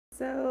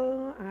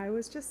So I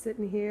was just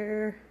sitting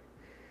here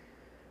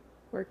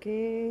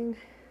working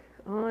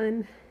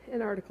on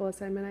an article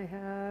assignment I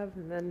have,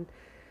 and then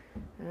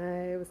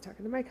I was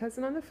talking to my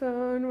cousin on the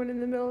phone when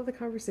in the middle of the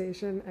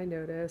conversation I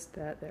noticed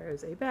that there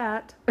is a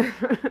bat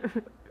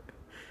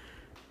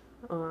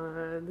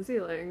on the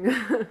ceiling.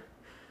 I'm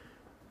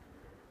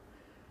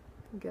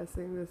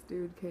guessing this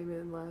dude came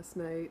in last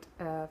night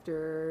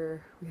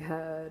after we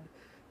had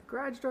the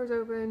garage doors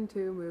open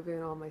to move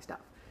in all my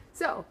stuff.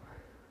 So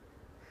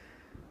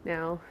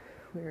now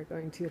we are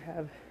going to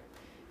have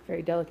a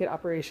very delicate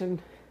operation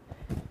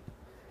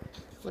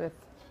with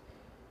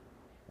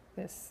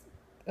this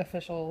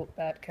official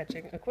bat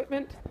catching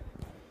equipment.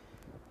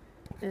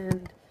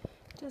 And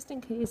just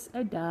in case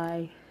I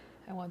die,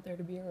 I want there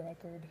to be a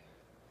record.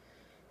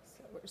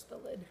 So where's the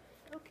lid?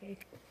 Okay.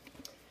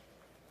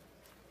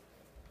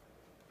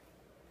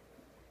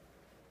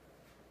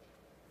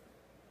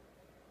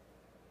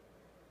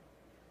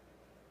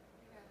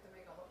 I have to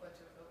make a whole bunch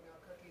of oatmeal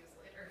cookies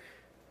later.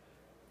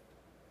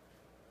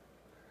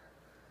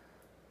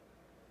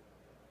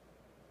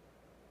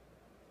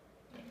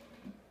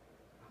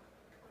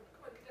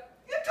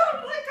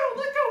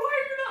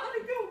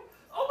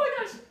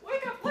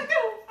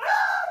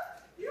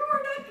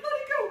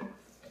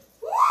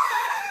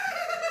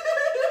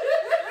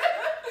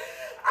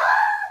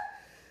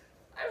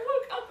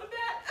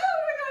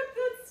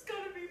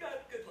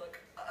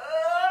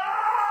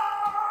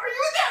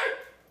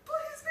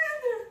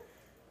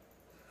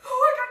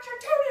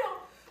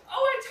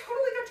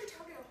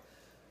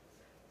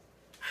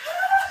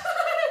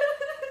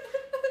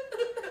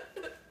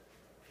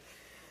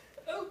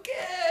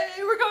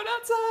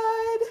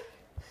 Outside.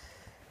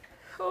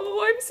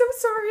 Oh, I'm so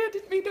sorry. I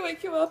didn't mean to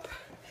wake you up.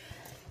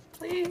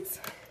 Please,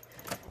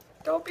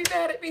 don't be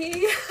mad at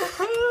me.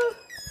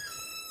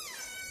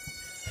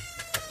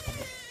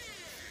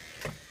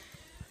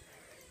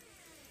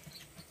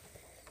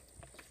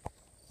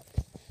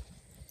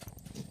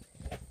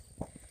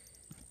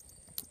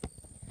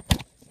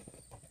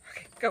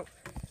 Okay, go.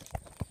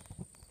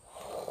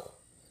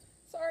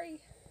 Sorry.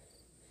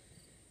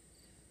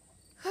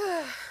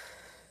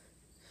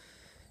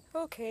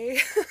 Okay.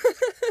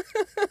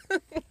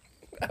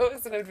 That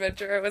was an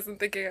adventure I wasn't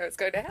thinking I was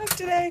going to have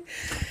today,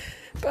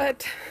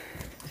 but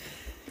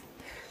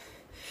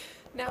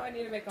now I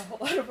need to make a whole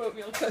lot of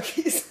oatmeal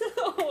cookies.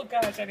 Oh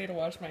gosh, I need to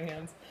wash my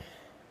hands.